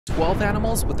12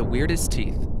 animals with the weirdest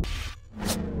teeth.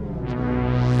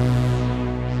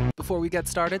 Before we get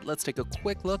started, let's take a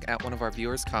quick look at one of our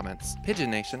viewers' comments.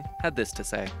 Pigeon Nation had this to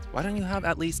say: "Why don't you have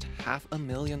at least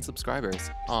 500,000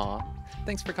 subscribers? Aw."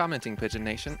 Thanks for commenting, Pigeon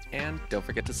Nation, and don't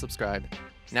forget to subscribe.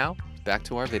 Now, back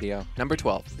to our video. Number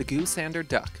 12, the goosander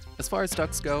duck. As far as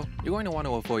ducks go, you're going to want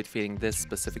to avoid feeding this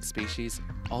specific species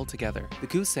altogether. The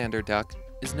goosander duck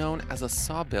is known as a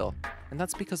sawbill, and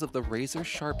that's because of the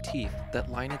razor-sharp teeth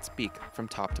that line its beak from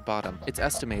top to bottom. It's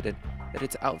estimated that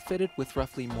it's outfitted with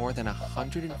roughly more than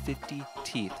 150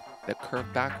 teeth that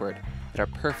curve backward that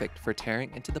are perfect for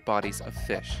tearing into the bodies of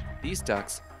fish. These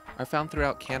ducks are found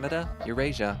throughout Canada,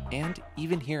 Eurasia, and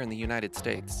even here in the United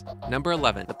States. Number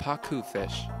 11, the Itaku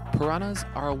fish. Piranhas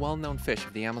are a well-known fish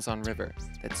of the Amazon River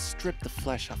that strip the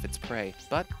flesh off its prey,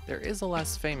 but there is a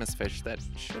less famous fish that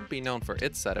should be known for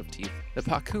its set of teeth. The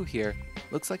Itaku here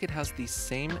looks like it has the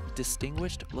same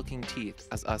distinguished-looking teeth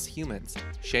as us humans: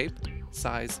 shape,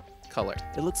 size, color.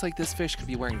 It looks like this fish could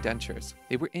be wearing dentures.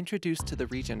 They were introduced to the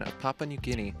region of Papua New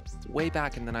Guinea way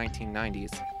back in the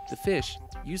 1990s. The fish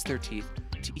use their teeth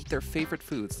to eat their favorite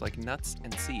foods like nuts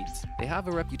and seeds. They have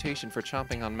a reputation for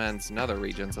chomping on men's nether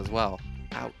regions as well.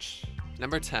 Ouch.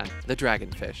 Number 10, the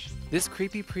dragonfish. This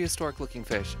creepy prehistoric looking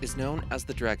fish is known as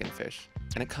the dragonfish,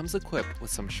 and it comes equipped with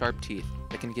some sharp teeth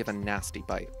that can give a nasty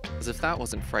bite. As if that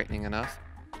wasn't frightening enough,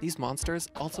 these monsters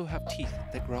also have teeth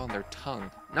that grow on their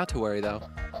tongue. Not to worry though,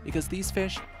 because these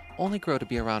fish only grow to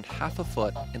be around half a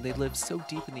foot, and they live so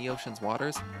deep in the ocean's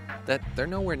waters that they're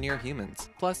nowhere near humans.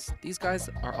 Plus, these guys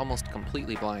are almost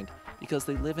completely blind because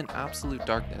they live in absolute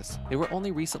darkness. They were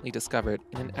only recently discovered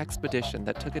in an expedition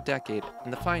that took a decade,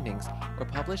 and the findings were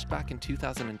published back in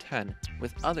 2010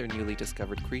 with other newly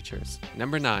discovered creatures.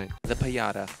 Number 9, the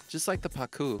Piata. Just like the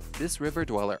Itaku, this river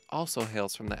dweller also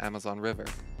hails from the Amazon River,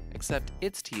 except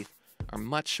its teeth are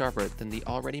much sharper than the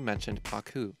already mentioned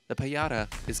Itaku. The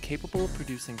Piata is capable of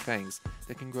producing fangs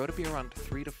that can grow to be around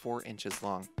 3 to 4 inches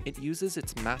long. It uses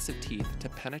its massive teeth to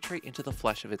penetrate into the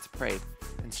flesh of its prey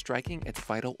and striking its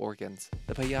vital organs.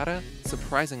 The Piata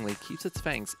surprisingly keeps its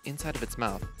fangs inside of its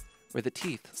mouth, where the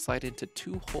teeth slide into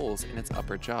 2 holes in its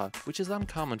upper jaw, which is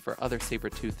uncommon for other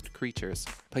saber-toothed creatures.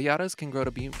 Piatas can grow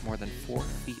to be more than 4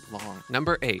 feet long.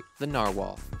 Number 8, the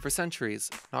narwhal. For centuries,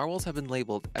 narwhals have been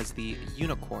labeled as the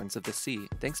unicorns of the sea,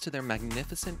 thanks to their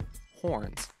magnificent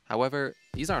horns. However,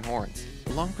 these aren't horns.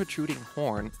 The long protruding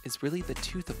horn is really the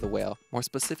tooth of the whale. More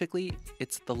specifically,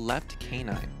 it's the left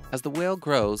canine. As the whale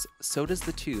grows, so does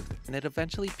the tooth, and it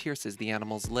eventually pierces the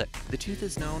animal's lip. The tooth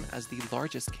is known as the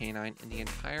largest canine in the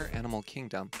entire animal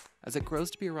kingdom, as it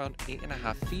grows to be around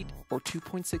 8.5 feet or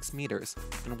 2.6 meters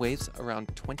and weighs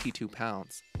around 22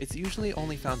 pounds. It's usually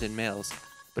only found in males,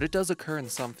 but it does occur in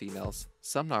some females.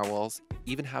 Some narwhals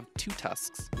even have 2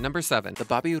 tusks. Number 7, the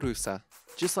Babirusa.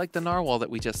 Just like the narwhal that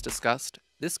we just discussed,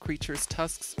 this creature's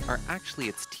tusks are actually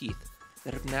its teeth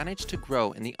that have managed to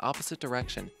grow in the opposite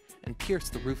direction and pierce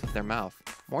the roof of their mouth.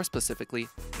 More specifically,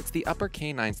 it's the upper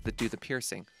canines that do the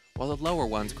piercing, while the lower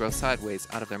ones grow sideways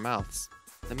out of their mouths.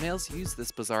 The males use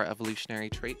this bizarre evolutionary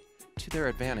trait to their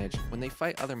advantage when they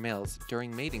fight other males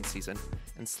during mating season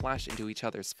and slash into each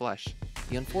other's flesh.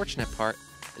 The unfortunate part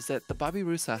is that the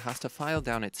Babirusa has to file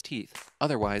down its teeth,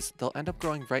 otherwise they'll end up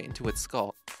growing right into its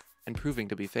skull and proving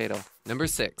to be fatal. Number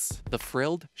 6, the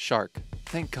frilled shark.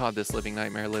 Thank God this living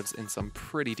nightmare lives in some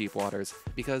pretty deep waters,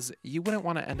 because you wouldn't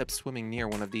want to end up swimming near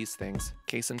one of these things.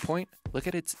 Case in point, look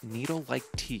at its needle-like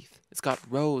teeth. It's got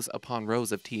rows upon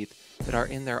rows of teeth that are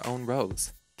in their own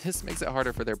rows. This makes it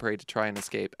harder for their prey to try and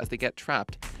escape as they get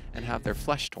trapped and have their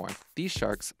flesh torn. These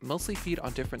sharks mostly feed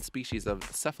on different species of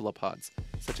cephalopods,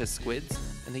 such as squids,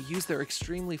 and they use their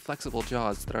extremely flexible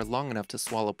jaws that are long enough to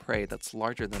swallow prey that's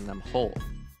larger than them whole.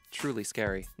 Truly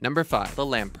scary. Number 5, the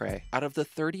lamprey. Out of the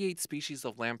 38 species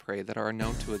of lamprey that are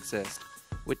known to exist,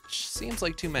 which seems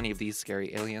like too many of these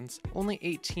scary aliens, only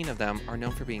 18 of them are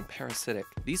known for being parasitic.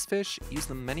 These fish use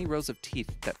the many rows of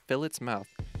teeth that fill its mouth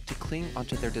to cling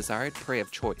onto their desired prey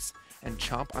of choice and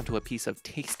chomp onto a piece of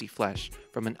tasty flesh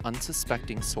from an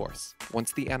unsuspecting source.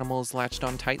 Once the animal is latched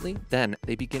on tightly, then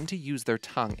they begin to use their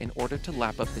tongue in order to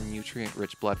lap up the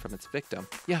nutrient-rich blood from its victim.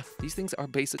 Yeah, these things are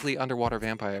basically underwater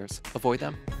vampires. Avoid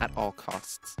them at all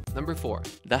costs. Number 4,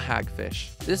 the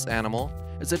hagfish. This animal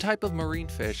is a type of marine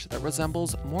fish that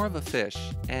resembles more of a fish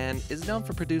and is known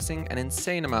for producing an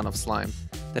insane amount of slime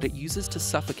that it uses to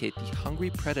suffocate the hungry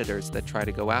predators that try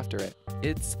to go after it.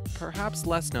 It's perhaps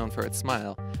less known for its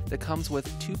smile that comes with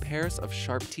 2 pairs of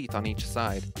sharp teeth on each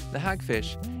side. The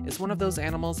hagfish is one of those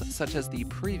animals, such as the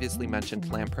previously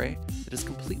mentioned lamprey, that is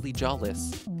completely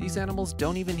jawless. These animals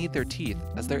don't even need their teeth,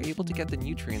 as they're able to get the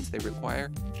nutrients they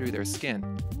require through their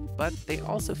skin. but they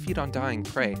also feed on dying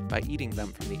prey by eating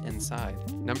them from the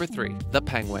inside. Number 3. The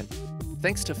penguin.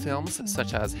 Thanks to films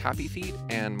such as Happy Feet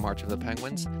and March of the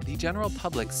Penguins, the general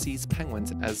public sees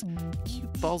penguins as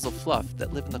cute balls of fluff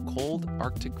that live in the cold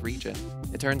Arctic region.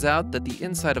 It turns out that the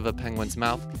inside of a penguin's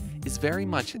mouth is very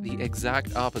much the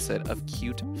exact opposite of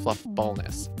cute fluff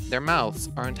ballness. Their mouths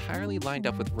are entirely lined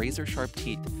up with razor-sharp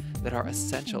teeth that are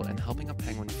essential in helping a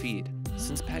penguin feed.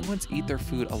 Since penguins eat their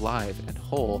food alive and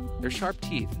whole, their sharp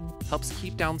teeth helps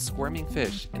keep down squirming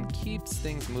fish and keeps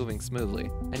things moving smoothly.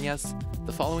 And yes,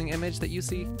 the following image that you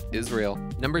see is real.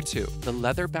 Number 2. The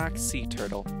leatherback sea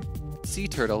turtle. Sea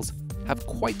turtles have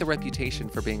quite the reputation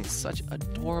for being such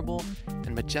adorable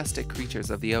and majestic creatures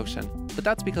of the ocean, but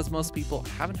that's because most people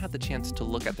haven't had the chance to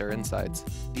look at their insides.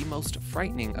 The most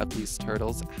frightening of these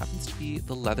turtles happens to be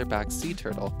the leatherback sea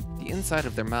turtle. The inside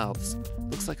of their mouths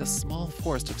looks like a small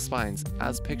forest of spines,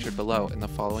 as pictured below in the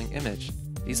following image.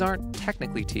 These aren't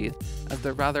technically teeth, as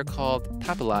they're rather called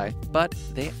papillae, but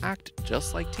they act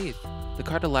just like teeth. The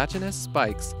cartilaginous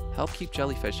spikes help keep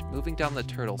jellyfish moving down the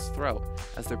turtle's throat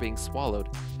as they're being swallowed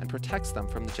and protects them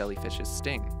from the jellyfish's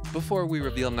sting. Before we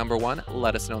reveal number 1,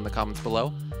 let us know in the comments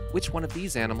below which one of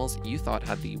these animals you thought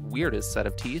had the weirdest set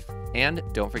of teeth, and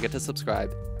don't forget to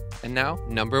subscribe. And now,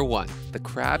 number 1, the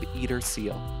crab-eater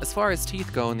seal. As far as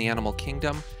teeth go in the animal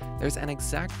kingdom, there's an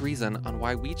exact reason on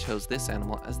why we chose this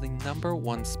animal as the number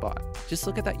 1 spot. Just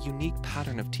look at that unique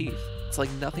pattern of teeth. It's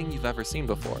like nothing you've ever seen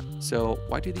before. So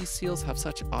why do these seals have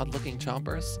such odd-looking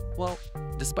chompers? Well,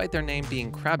 despite their name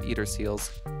being crab-eater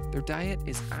seals, their diet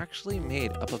is actually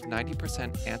made up of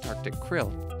 90% Antarctic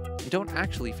krill, and don't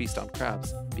actually feast on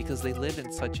crabs because they live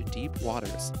in such deep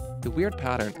waters. The weird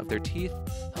pattern of their teeth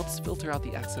helps filter out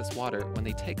the excess water when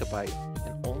they take a bite,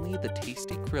 and only the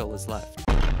tasty krill is left.